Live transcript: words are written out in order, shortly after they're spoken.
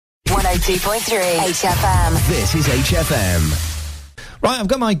102.3 HFM. This is HFM. Right, I've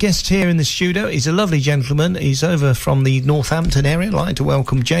got my guest here in the studio. He's a lovely gentleman. He's over from the Northampton area. I'd like to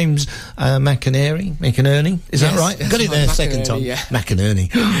welcome James McInerney. Is that right? Got it there second time. Yeah.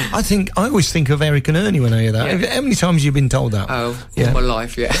 McInerney. I always think of Eric and Ernie when I hear that. Yeah. How many times have you been told that? Oh, all my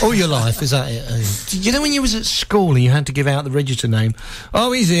life, yeah. All your life, is that it? You know when you was at school and you had to give out the register name?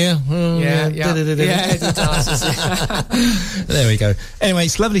 Oh, he's here. Yeah. There we go. Anyway,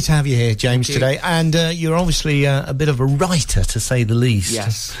 it's lovely to have you here, James, today. And you're obviously a bit of a writer, to say the least.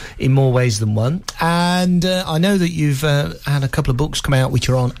 Yes. In more ways than one. And I know that you've had a couple of books come out which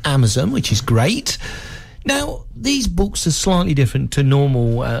are on Amazon, which is great. Now, these books are slightly different to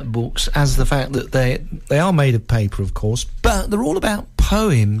normal books, as the fact that they are made of paper, of course, but they're all about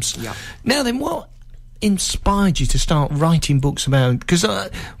poems. Yeah. Now then, what inspired you to start writing books about? Because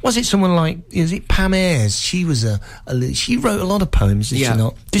was it someone like, is it Pam Ayres? She was she wrote a lot of poems, did she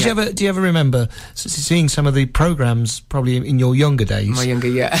not? Do you ever remember seeing some of the programmes probably in your younger days? My younger,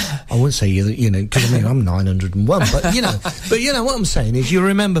 yeah. I wouldn't say you know, because I mean I'm 901, but you know what I'm saying is you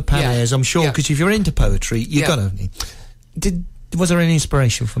remember Pam Ayres, I'm sure, because if you're into poetry, you got to. Was there any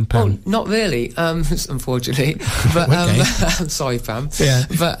inspiration from Pam? Oh, not really, unfortunately. But I'm sorry, Pam. Yeah.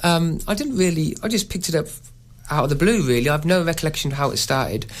 But I didn't really. I just picked it up out of the blue. Really, I've no recollection of how it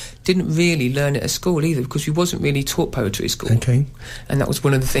started. Didn't really learn it at school either, because we wasn't really taught poetry at school. Okay. And that was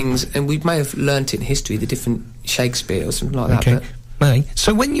one of the things. And we may have learnt it in history, the different Shakespeare or something like that. Okay. But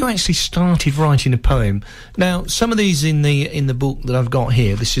so when you actually started writing a poem, now some of these in the book that I've got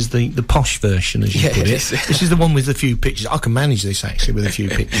here, this is the posh version, as you put it. This is the one with a few pictures. I can manage this actually with a few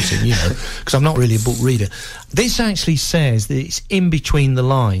pictures in, because I'm not really a book reader. This actually says that it's in between the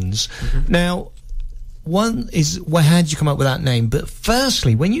lines. Mm-hmm. Now, one is, well, how did you come up with that name? But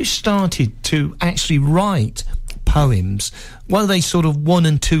firstly, when you started to actually write poems, were they sort of one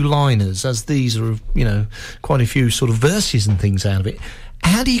and two liners, as these are, quite a few sort of verses and things out of it?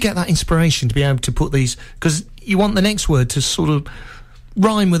 How do you get that inspiration to be able to put these, because you want the next word to sort of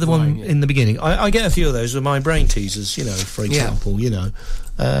rhyme with the one in the beginning? I get a few of those with my brain teasers, for example. I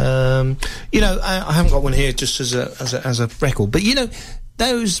haven't got one here just as a record, but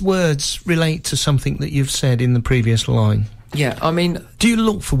those words relate to something that you've said in the previous line. Yeah, I mean, do you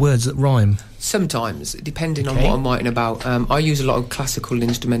look for words that rhyme? Sometimes, depending on what I'm writing about. I use a lot of classical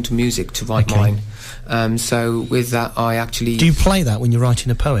instrumental music to write mine. So with that, I actually... Do you play that when you're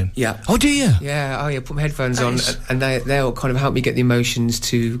writing a poem? Yeah. Oh, do you? Yeah, put my headphones on, and they'll kind of help me get the emotions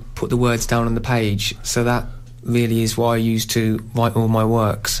to put the words down on the page. So that really is what I use to write all my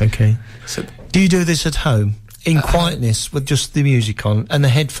works. Okay. So, do you do this at home? In quietness, with just the music on and the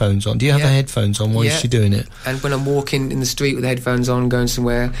headphones on? Do you have the headphones on whilst you're doing it? And when I'm walking in the street with the headphones on, going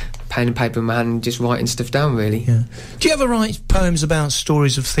somewhere, pen and paper in my hand, just writing stuff down, really. Yeah. Do you ever write poems about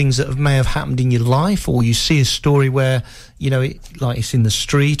stories of things that may have happened in your life, or you see a story where, it's in the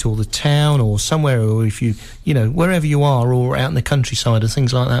street or the town or somewhere, or if you, wherever you are, or out in the countryside or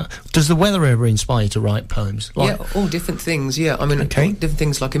things like that? Does the weather ever inspire you to write poems? All different things, I mean, different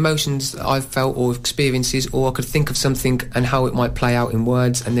things like emotions that I've felt or experiences, or I could think of something and how it might play out in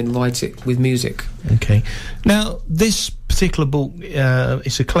words and then write it with music. Okay. Now, this particular book,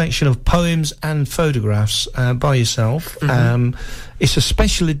 it's a collection of poems and photographs by yourself. Mm-hmm. It's a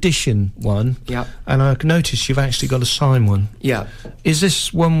special edition one. Yeah. And I noticed you've actually got a signed one. Yeah. Is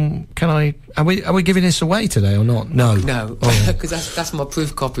this one, are we giving this away today or not? No. No, because that's my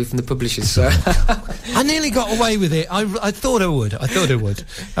proof copy from the publishers, so... I nearly got away with it. I thought I would.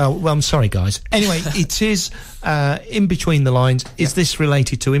 Well, I'm sorry, guys. Anyway, it is In Between the Lines. Is this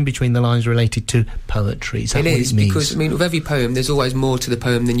related to In Between the Lines, related to poetry? Is that what it means? Because, with every poem, there's always more to the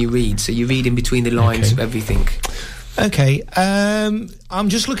poem than you read, so you read in between the lines of everything. Okay, I'm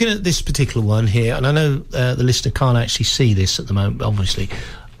just looking at this particular one here, and I know the listener can't actually see this at the moment, obviously.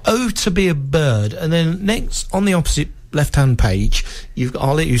 Oh, to be a bird, and then next, on the opposite left-hand page,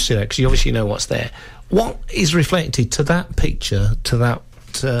 I'll let you see that, because you obviously know what's there. What is reflected to that picture, to that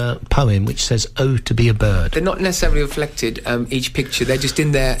poem which says "Oh, to be a bird"? They're not necessarily reflected, each picture. They're just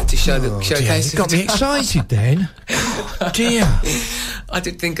in there to show the showcase. You got me excited then. Oh, dear. I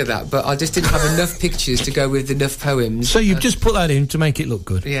did think of that, but I just didn't have enough pictures to go with enough poems. So you've just put that in to make it look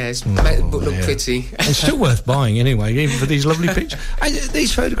good? Yeah, make the book look pretty. It's still worth buying anyway, even for these lovely pictures.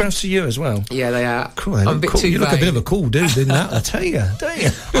 These photographs are you as well? Yeah, they are. Cool, I'm a bit too. You look a bit of a cool dude, didn't that? I tell you, don't you?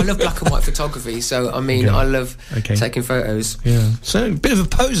 I love black and white photography, so I love taking photos. Yeah, so a bit of a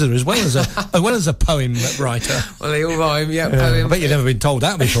poser as well as a poem writer. Well, they all rhyme, poem. I bet you've never been told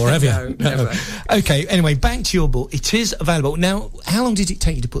that before, have you? No, never. Okay, anyway, back to your book. It is available now. How long did it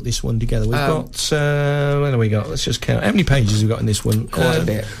take you to put this one together? We've got what have we got? Let's just count. How many pages have we got in this one? Quite a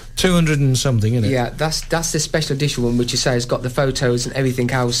bit. 200 and something, isn't it? Yeah, that's the special edition one, which you say has got the photos and everything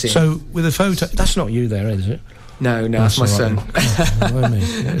else in. So, with a photo... That's not you there, is it? No, that's my son.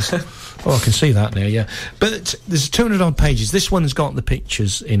 Oh, I can see that now, yeah. But there's 200-odd pages. This one's got the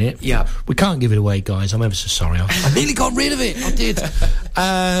pictures in it. Yeah. We can't give it away, guys. I'm ever so sorry. I nearly got rid of it. I did.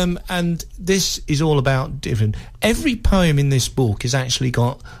 And this is all about different... Every poem in this book has actually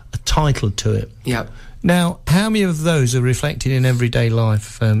got a title to it. Yeah. Now, how many of those are reflected in everyday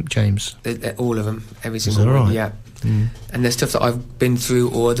life, James? All of them. Every single one. Right? Yeah. And there's stuff that I've been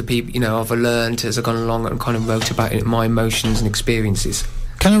through, or other people, I've learned as I've gone along and kind of wrote about it, my emotions and experiences.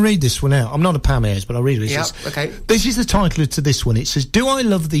 Can I read this one out? I'm not a Pam Ayres, but I'll read it. Yeah, okay. This is the title to this one. It says, "Do I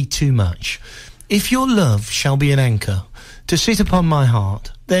love thee too much? If your love shall be an anchor to sit upon my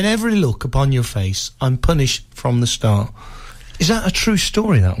heart, then every look upon your face I'm punished from the start." Is that a true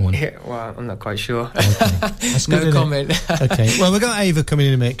story, that one? Yeah, well, I'm not quite sure. Okay. That's good, no comment. Okay. Well, we've got Ava coming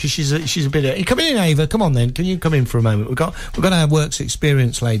in a minute because she's a bit. You come in, Ava. Come on, then. Can you come in for a moment? We've got our works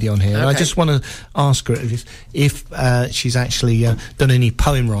experience lady on here. Okay. And I just want to ask her if she's actually done any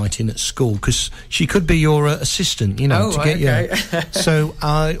poem writing at school, because she could be your assistant. Get you. So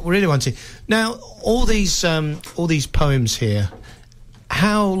I really want to. Now, all these poems here.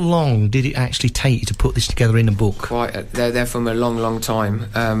 How long did it actually take you to put this together in a book? Quite. They're from a long, long time.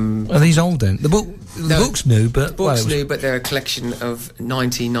 Are these old then? The book's new, but... The book's new, but they're a collection of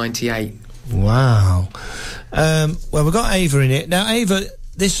 1998. Wow. Well, we've got Ava in it. Now, Ava,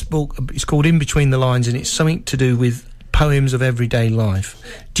 this book is called In Between the Lines, and it's something to do with poems of everyday life.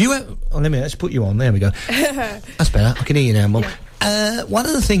 Do you have... Oh, let's put you on. There we go. That's better. I can hear you now, Mum. Yeah. One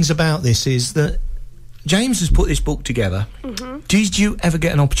of the things about this is that James has put this book together. Mm-hmm. Did you ever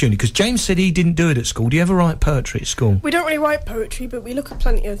get an opportunity? Because James said he didn't do it at school. Do you ever write poetry at school? We don't really write poetry, but we look at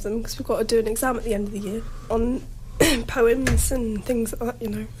plenty of them because we've got to do an exam at the end of the year on poems and things like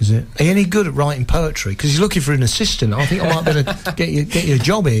that, Is it? Are you any good at writing poetry? Because he's looking for an assistant. I think I might be able to get you a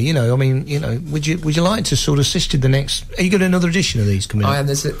job here, I mean, would you like to sort of assist in the next... Are you got another edition of these coming out? I am.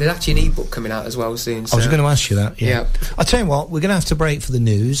 There's actually an e-book coming out as well soon. So. I was going to ask you that, yeah. I'll tell you what, we're going to have to break for the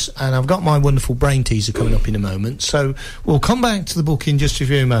news, and I've got my wonderful brain teaser coming up in a moment, so we'll come back to the book in just a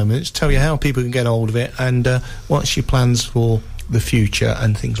few moments, tell you how people can get hold of it, and what's your plans for the future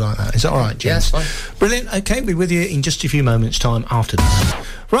and things like that. Is that all right, James? Yes, fine. Brilliant. Okay, we'll be with you in just a few moments' time after that.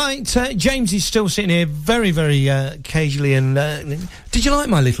 Right, James is still sitting here very, very casually. And did you like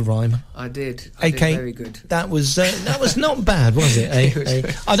my little rhyme? I did. I did very good. That was not bad, was it?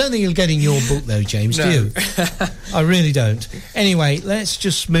 I don't think you'll get in your book though, James. No. Do you? I really don't. Anyway, let's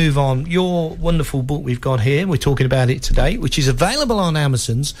just move on. Your wonderful book we've got here. We're talking about it today, which is available on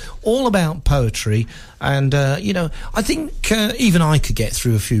Amazon's. All about poetry. And, I think even I could get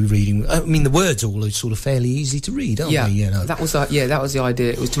through a few reading. I mean, the words all are sort of fairly easy to read, aren't they? That was the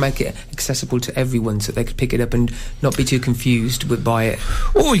idea. It was to make it accessible to everyone so they could pick it up and not be too confused by it.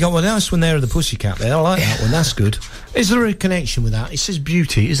 Oh, you got one nice one there of the pussycat there. I like that one. That's good. Is there a connection with that? It says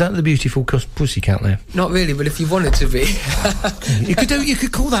beauty. Is that the beautiful pussycat there? Not really, but if you wanted to be. You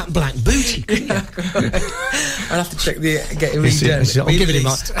could call that Black Booty, couldn't you? I'll have to check get it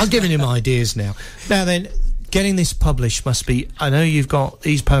redone. I'm giving him ideas now. Now then, getting this published must be... I know you've got...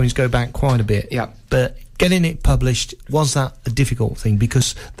 These poems go back quite a bit. Yeah. But getting it published, was that a difficult thing?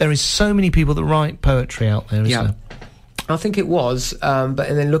 Because there is so many people that write poetry out there, isn't there? I think it was, and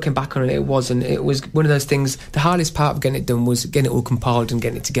then looking back on it, it wasn't. It was one of those things. The hardest part of getting it done was getting it all compiled and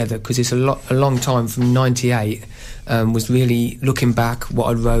getting it together, because it's a long time from '98. Was really looking back what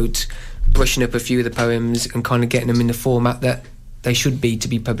I wrote, brushing up a few of the poems, and kind of getting them in the format that they should be to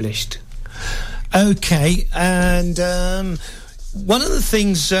be published. Okay, and one of the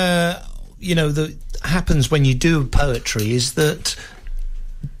things that happens when you do poetry is that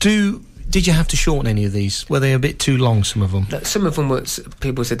Did you have to shorten any of these? Were they a bit too long, some of them? Some of them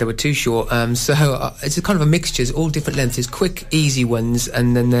people said they were too short. So it's a kind of a mixture. It's all different lengths. There's quick, easy ones,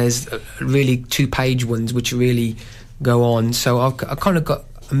 and then there's really 2-page ones which really go on. So I kind of got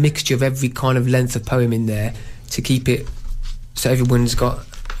a mixture of every kind of length of poem in there to keep it so everyone's got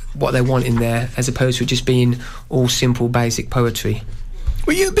what they want in there, as opposed to just being all simple, basic poetry.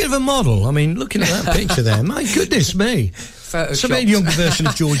 Well, you're a bit of a model. I mean, looking at that picture there, my goodness me. Some younger version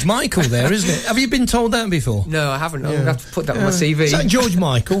of George Michael there, isn't it? Have you been told that before? No, I haven't. I'm going to have to put that on my CV. Is that George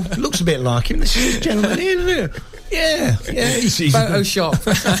Michael? Looks a bit like him. This gentleman here, isn't it? Yeah. He's Photoshop.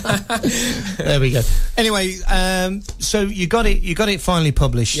 There we go. Anyway, so you got it finally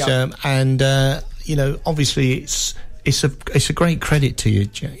published, yep. And obviously it's a great credit to you,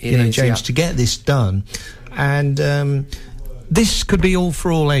 James, to get this done. And This could be all for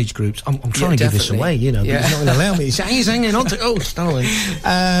all age groups. I'm trying to give this away, you know, but he's not going to allow me. He's hanging on to... Oh, Stalin.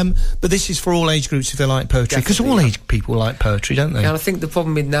 But this is for all age groups if they like poetry, because all age people like poetry, don't they? And I think the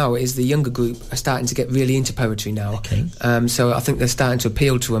problem with now is the younger group are starting to get really into poetry now. Okay. So I think they're starting to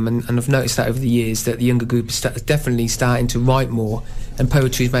appeal to them, and I've noticed that over the years that the younger group is definitely starting to write more, and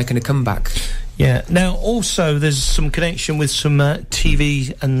poetry is making a comeback. Yeah. Now, also, there's some connection with some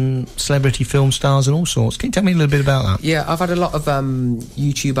TV and celebrity film stars and all sorts. Can you tell me a little bit about that? Yeah, I've had a lot of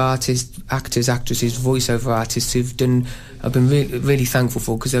YouTube artists, actors, actresses, voiceover artists who've done... I've been really thankful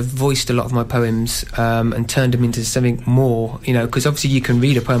for, because they've voiced a lot of my poems and turned them into something more, you know, because obviously you can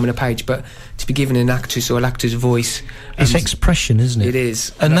read a poem on a page, but to be given an actress or an actor's voice... It's expression, isn't it? It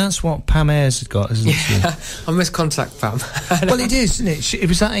is. And that's what Pam Ayres has got, isn't it? I must contact Pam. Well, it is, isn't it? It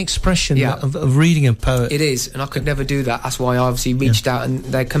was that expression of reading a poet. It is, and I could never do that. That's why I obviously reached out, and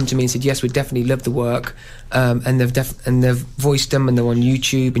they come to me and said, yes, we definitely love the work, and they've voiced them, and they're on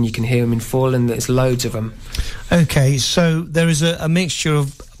YouTube, and you can hear them in full, and there's loads of them. Okay, so there is a mixture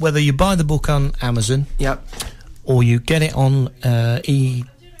of whether you buy the book on Amazon, or you get it on e-book.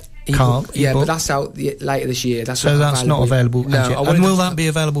 Yeah, but that's out later this year. That's not available. No, and will that be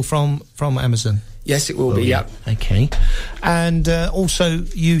available from Amazon? Yes, it will be. Yeah. Okay. And also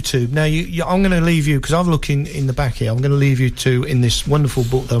YouTube. Now, I'm going to leave you, because I've looked in the back here. I'm going to leave you to in this wonderful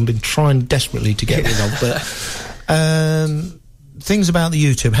book that I've been trying desperately to get rid of, but. Things about the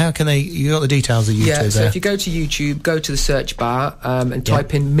YouTube. How can they... You got the details of YouTube there. Yeah, so if you go to YouTube, go to the search bar and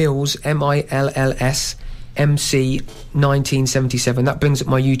type in Mills, MILLS, MC 1977. That brings up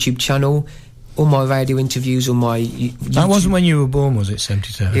my YouTube channel, all my radio interviews, all my... That wasn't when you were born, was it,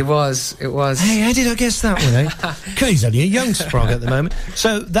 77? It was. Hey, how did I guess that one, eh? He's only a young sprog at the moment.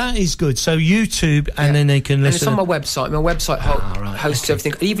 So that is good. So YouTube, and then they can listen... And it's on my website. My website hosts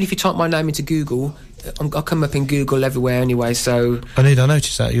everything. Even if you type my name into Google... I'll come up in Google everywhere anyway, so... I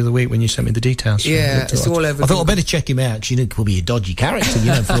noticed that the other week when you sent me the details. Yeah, it's all over... I thought I'd better check him out, because, you know, it could be a dodgy character, you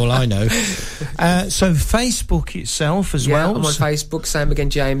know, for all I know. So Facebook itself as well? Yeah, I'm on Facebook, same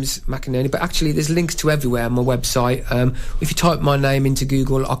again, James McInerney, but actually there's links to everywhere on my website. If you type my name into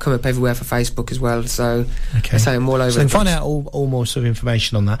Google, I'll come up everywhere for Facebook as well, so... Okay. I say I'm all over. So find out all more sort of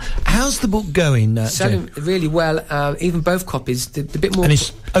information on that. How's the book going, selling really well, even both copies, the bit more... And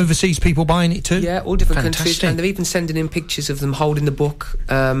it's overseas people buying it too? Yeah, all different countries, and they're even sending in pictures of them holding the book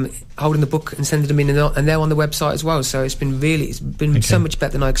and sending them in, and they're on the website as well. So it's been so much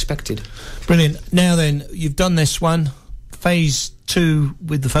better than I expected. Brilliant. Now then, you've done this one, phase 2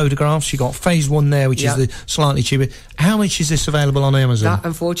 with the photographs. You got phase 1 there, which is the slightly cheaper. How much is this available on Amazon? That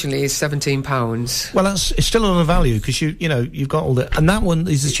unfortunately is £17. Well, it's still a lot of value, because you've got all the... And that one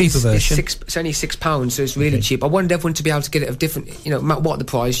is the cheaper version. It's only £6, so it's really cheap. I wanted everyone to be able to get it of different... You know, no matter what the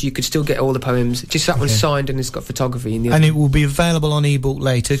price, you could still get all the poems. Just that one's signed, and it's got photography in the... And it will be available on ebook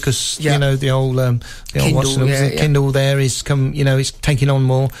later, because you know the old Kindle there is it's taking on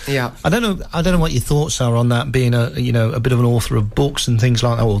more. Yeah. I don't know what your thoughts are on that, being a bit of an author of books and things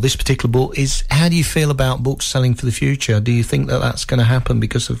like that. Well, this particular book is... How do you feel about books selling for the future? Do you think that that's going to happen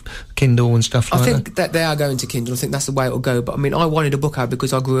because of Kindle and stuff like that? I think that they are going to Kindle. I think that's the way it'll go. But I mean, I wanted a book out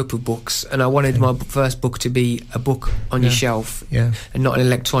because I grew up with books, and I wanted my first book to be a book on your shelf, and not an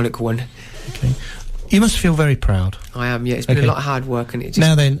electronic one. Okay. You must feel very proud. I am. Yeah, it's been a lot of hard work, and it just...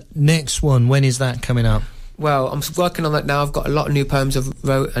 Now then, next one. When is that coming up? Well, I'm working on that now. I've got a lot of new poems I've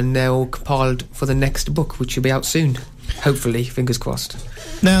wrote, and they're all compiled for the next book, which will be out soon. Hopefully, fingers crossed.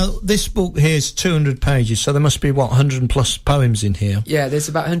 Now, this book here is 200 pages, so there must be, 100 and plus poems in here? Yeah, there's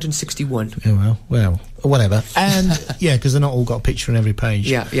about 161. Oh, well, whatever. And, because they're not all got a picture on every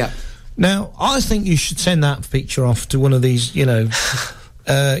page. Yeah. Now, I think you should send that picture off to one of these,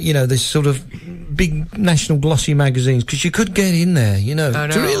 this sort of big national glossy magazines, because you could get in there,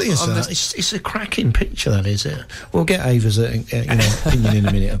 It's a cracking picture, that is. We'll get Ava's opinion in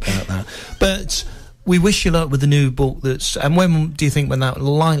a minute about that. But... We wish you luck with the new book and when do you think when that's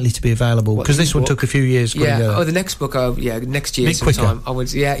likely to be available? Because this one took a few years. The next book, next year sometime. I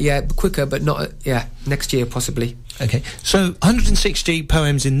would, quicker, but not, next year possibly. Okay, so 160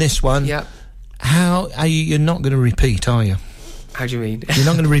 poems in this one. Yeah. How are you? You're not going to repeat, are you? How do you mean? You're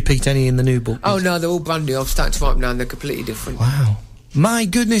not going to repeat any in the new book? Oh no, they're all brand new. I've started to write them now, and they're completely different. Wow. My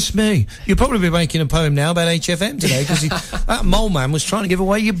goodness me. You'll probably be making a poem now about HFM today, because that mole man was trying to give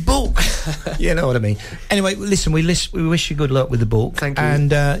away your book. You know what I mean? Anyway, listen, we wish you good luck with the book. Thank you.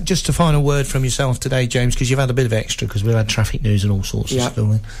 And just a final word from yourself today, James, because you've had a bit of extra, because we've had traffic news and all sorts of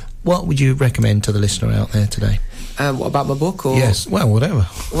stuff. What would you recommend to the listener out there today? What about my book? Or? Yes, well, whatever.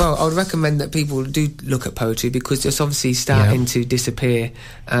 Well, I would recommend that people do look at poetry because it's obviously starting to disappear.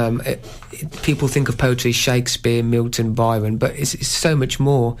 People think of poetry as Shakespeare, Milton, Byron, but it's so much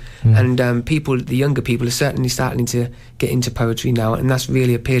more. And the younger people are certainly starting to get into poetry now, and that's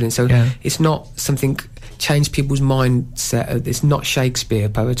really appealing. So it's not something... change people's mindset. It's not Shakespeare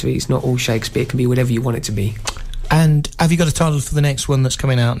poetry. It's not all Shakespeare. It can be whatever you want it to be. And have you got a title for the next one that's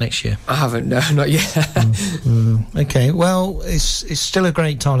coming out next year? I haven't, no, not yet. Okay, well, it's still a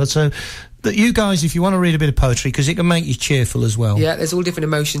great title. So, that you guys, if you want to read a bit of poetry, because it can make you cheerful as well. Yeah, there's all different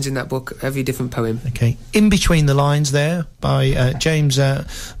emotions in that book, every different poem. Okay. In Between the Lines there, by James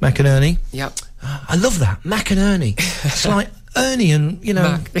McInerney. Yep. I love that, McInerney. It's like Ernie and,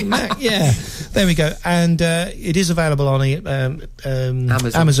 Mac. Yeah. There we go. And it is available on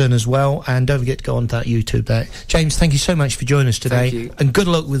Amazon as well. And don't forget to go on to that YouTube there. James, thank you so much for joining us today. Thank you. And good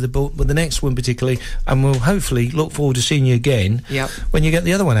luck with the book, with the next one particularly. And we'll hopefully look forward to seeing you again when you get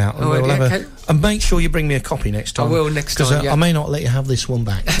the other one out. And and make sure you bring me a copy next time. I will next time, because I may not let you have this one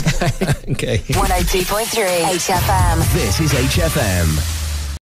back. Okay. 102.3 HFM. This is HFM.